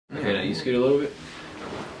Yeah, you scoot a little bit.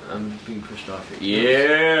 I'm being pushed off here.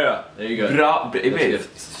 Yeah! There you go. It's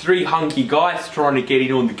 3 hunky guys trying to get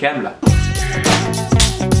in on the camera.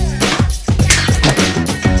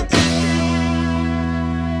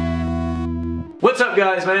 What's up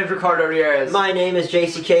guys, my name is Ricardo. My name is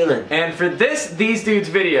JC Kalen. And for this These Dudes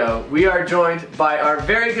video, we are joined by our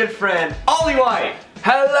very good friend, Ollie White.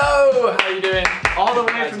 Hello! How you doing? All the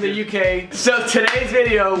way from the UK. So today's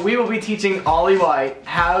video, we will be teaching Ollie White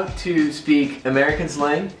how to speak American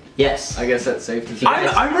slang. Yes. I guess that's safe to say.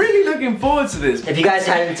 I'm really looking forward to this. If you guys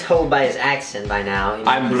hadn't told by his accent by now, you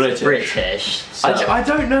know, I'm British. So. I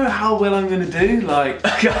don't know how well I'm gonna do. Like,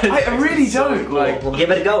 I really don't. Cool. Like, well,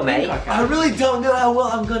 give it a go, mate. I really don't know how well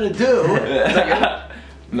I'm gonna do.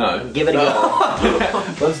 No. Give it a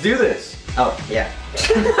go. Let's do this. Oh, yeah.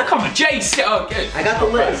 Come on, Jace! Oh, good. I got the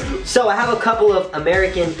list. So I have a couple of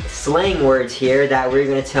American slang words here that we're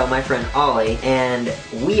going to tell my friend Ollie, and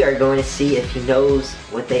we are going to see if he knows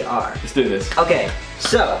what they are. Let's do this. Okay,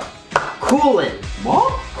 so, coolin'.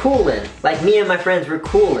 What? Coolin'. Like me and my friends were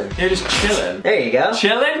coolin'. You're just chilling. There you go.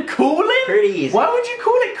 Chilling? Cooling? Pretty easy. Why would you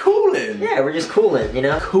call it cooling? Yeah, we're just coolin', you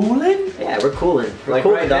know? Cooling? Yeah, we're coolin'. We're Like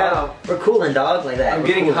coolin', right dog. now. We're coolin', dog, like that. I'm We're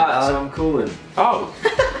getting coolin', hot, dog. so I'm cooling. Oh.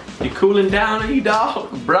 You cooling down, are you,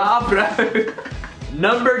 dog? Brah, bro.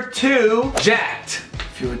 Number 2, jacked.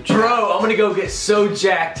 Bro, I'm gonna go get so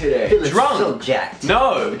jacked today. Feeling Drunk. so jacked.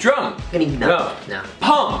 No, drunk. No.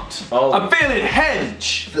 Pumped. Oh. I'm feeling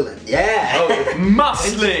hench. Feeling, yeah. Oh,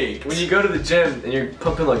 Muscly. when you go to the gym and you're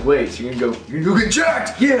pumping like weights, you're gonna go get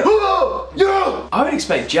jacked. Yeah. Oh, yeah. I would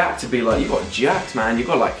expect Jack to be like, you got jacked, man. You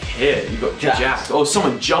got like hair. You got jacked. Or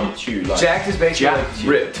someone jumped you. Like Jacked is basically jacked like you.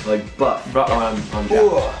 ripped, like buff. Right, I'm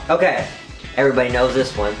jacked. Okay, everybody knows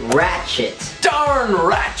this one. Ratchet. Darn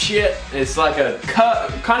ratchet. It's like a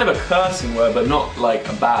kind of a cursing word, but not like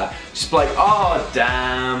a bad. Just like, oh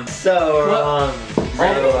damn. So wrong.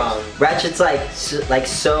 So wrong. Ratchet's like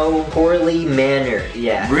so poorly mannered.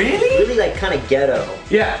 Yeah. Really? Really like kind of ghetto.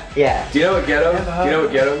 Yeah. Yeah. Do you know what ghetto? Do you know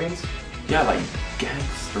what ghetto means? Yeah, like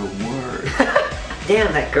gangster word.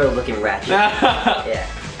 Damn, that girl looking ratchet. Yeah.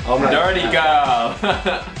 Oh my Dirty girl.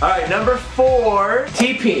 Alright, number 4,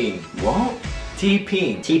 TPing. What?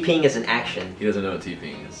 TPing. TPing is an action. He doesn't know what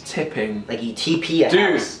TPing is. Tipping. Like you TP a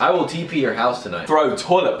Dude, house. I will TP your house tonight. Throw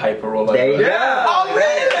toilet paper all over. There you go. Yeah. Oh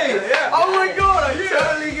really? Yeah. Oh my god, I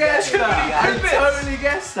totally guessed that. I totally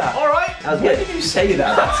guessed that. Alright. That was Why good. did you say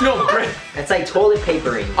that? That's not British. That's like toilet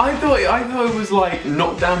papering. I thought it was like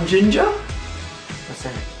knock down ginger. What's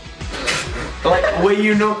that? Like where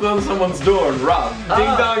you knock on someone's door and run.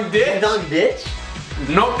 Ding dong ditch. Ding dong ditch?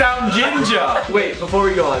 Knock down ginger. Wait, before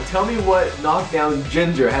we go on, tell me what knockdown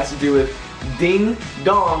ginger has to do with ding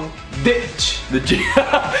dong ditch. The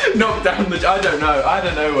knock down the. I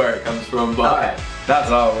don't know where it comes from, but Okay. that's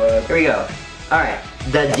our word. Here we go. Alright.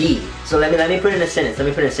 The D. So let me put in a sentence.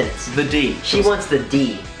 The D. She wants the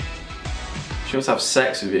D. She wants to have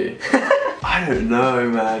sex with you. I don't know,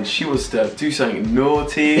 man. She wants to do something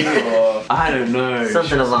naughty, or I don't know.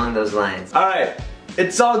 Something along those lines. Alright,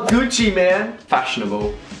 it's all Gucci, man.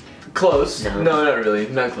 Fashionable. Close. No. No, not really.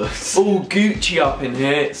 Not close. All Gucci up in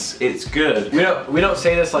here. It's good. We don't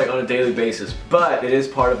say this like on a daily basis, but it is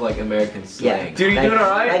part of like American slang. Yeah. Dude, you like, doing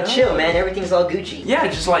alright? Like chill, man. Everything's all Gucci. Yeah,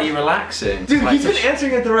 just like you're relaxing. Dude, like he's been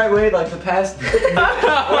answering it the right way like the past.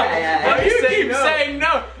 yeah. Why you Say keep no. saying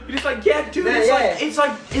no? You're just like, yeah, dude. Yeah, it's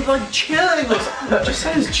like chilling. Or something. It just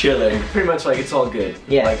says chilling. Pretty much like it's all good.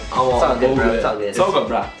 Yeah. Like, It's all good, bro. It's all good. It's all good,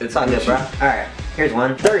 bruh. It's all good, bro. Alright, here's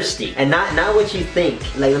one. Thirsty. And not what you think.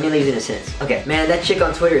 Like, let me leave it in a sentence. Okay. Man, that chick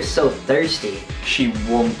on Twitter is so thirsty. She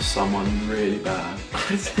wants someone really bad. What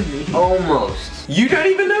does that mean? Almost. You don't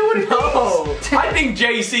even know what it No. means? I think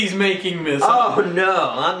JC's making this up. Oh no,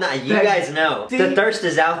 I'm not. You guys know. The Dude. thirst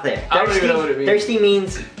is out there. I don't even know what it means. Thirsty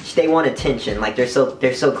means they want attention. Like they're so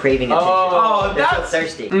craving attention. Oh, They're so that's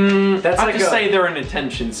thirsty. That's I'd like just a- say they're an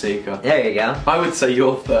attention seeker. There you go. I would say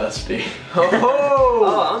you're thirsty.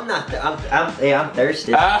 Oh, I'm not. I'm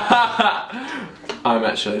thirsty. I'm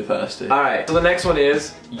actually thirsty. Alright, so the next one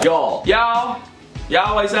is y'all. Y'all.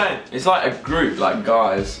 Y'all, I say. It's like a group, like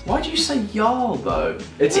guys. Why do you say y'all though?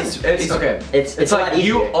 It's okay. It's It's a like lot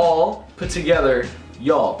you easier. all put together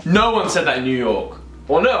y'all. No one said that in New York.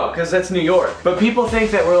 Well, no, because that's New York. But people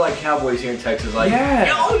think that we're like cowboys here in Texas. Like, Yeah.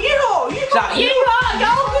 yo, y'all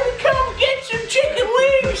gonna come get some chicken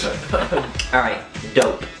wings. All right,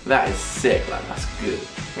 dope. That is sick. Like that's good.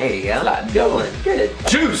 There you go. Like Good dope. one. Good.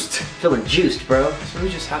 Juiced. Feeling juiced, bro. So we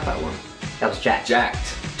just had that one. That was Jack.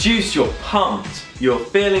 Jacked. Juice, you're pumped. You're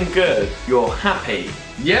feeling good. You're happy.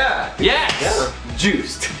 Yeah. Yes. Yeah.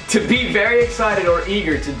 juiced. To be very excited or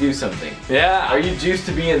eager to do something. Yeah. Are you juiced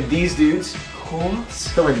to be in These Dudes? Of course.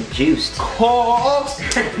 Feeling juiced. Of course.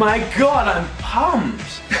 My God, I'm pumped.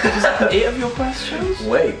 Is that it of your questions?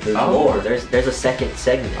 Wait, there's Oh. more. There's a second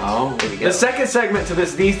segment. Oh. Here we go. The second segment to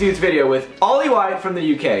this These Dudes video with Ollie White from the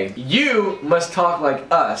UK. You must talk like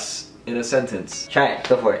us in a sentence. Try it.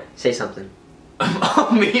 Go for it. Say something.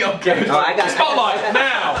 Me, okay. Oh, I got it. Spotlight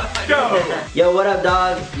now. Go. Yo, what up,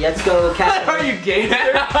 dog? Let's go, Captain. Are you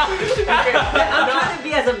gangster? I'm trying to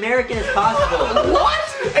be as American as possible. What?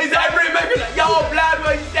 Is every American like, yo, blood,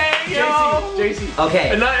 what you saying, yo? JC. Okay.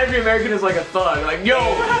 And not every American is like a thug. Like, yo,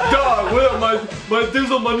 dog, what up, my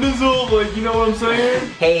dizzle, my nizzle. Like, you know what I'm saying?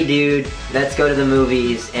 Hey, dude, let's go to the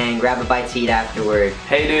movies and grab a bite to eat afterward.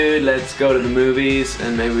 Hey, dude, let's go to the movies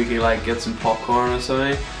and maybe we could like get some popcorn or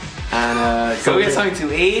something. And go get something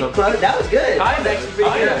to eat. Close. That was good. Hi, That was actually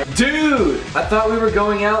pretty good. Dude, I thought we were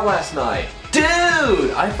going out last night.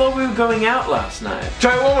 Dude, I thought we were going out last night.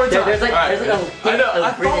 Try it one more time. There's like, Alright, there's like a I know, hint of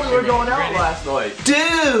I thought British we were in going there. out last night.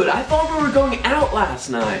 Dude, I thought we were going out last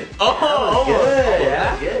night. Oh, Good.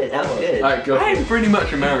 yeah? That was good. That was good. Alright, go for I'm it. pretty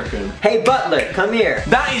much American. Hey, Butler, come here.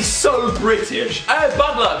 That is so British. Hey,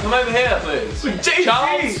 Butler, come over here, please. JC!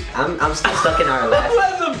 Charles? I'm still stuck in our last.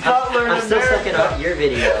 Where's the butler in I'm still stuck in America? your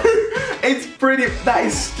video. It's pretty. That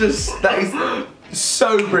is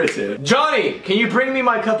so British. Johnny, can you bring me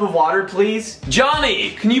my cup of water, please?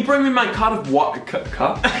 Johnny, can you bring me my cup of water?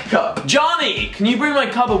 Cup? Cup. Johnny, can you bring my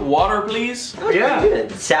cup of water, please? That was Yeah. pretty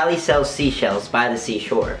good. Sally sells seashells by the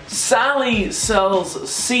seashore. Sally sells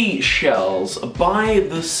seashells by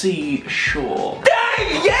the seashore.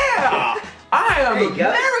 Dang, yeah! I am There you go.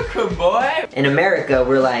 American, boy! In America,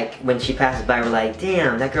 we're like, when she passes by, we're like,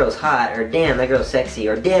 damn, that girl's hot, or damn, that girl's sexy,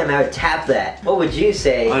 or damn, I would tap that. What would you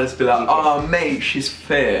say? I'd just be like, oh, mate, she's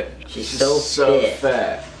fit. She's so fit.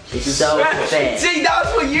 fat. She's so fit. See, that's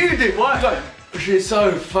what you do. What? Like, she's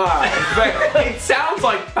so fat. It sounds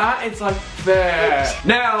like fat, it's like fat.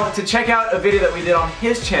 Now, to check out a video that we did on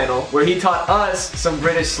his channel, where he taught us some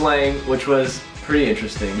British slang, which was pretty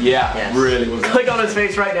interesting. Yeah, Yes. really was. Click on his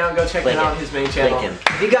face right now and go check Click him out him. on his main Click channel. him.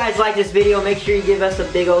 If you guys like this video, make sure you give us a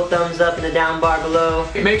big old thumbs up in the down bar below.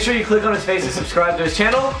 Make sure you click on his face and subscribe to his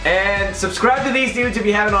channel. And subscribe to These Dudes if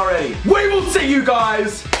you haven't already. We will see you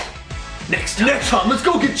guys next time. Next time, let's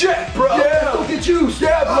go get jacked, bro. Yeah. Let's go get juice.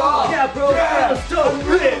 Yeah, bro. Yeah, bro. Yeah. Let's go.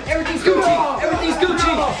 Everything's Gucci. Everything's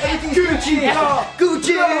Gucci. Everything's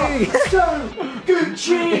Gucci.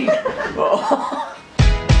 Gucci. Gucci!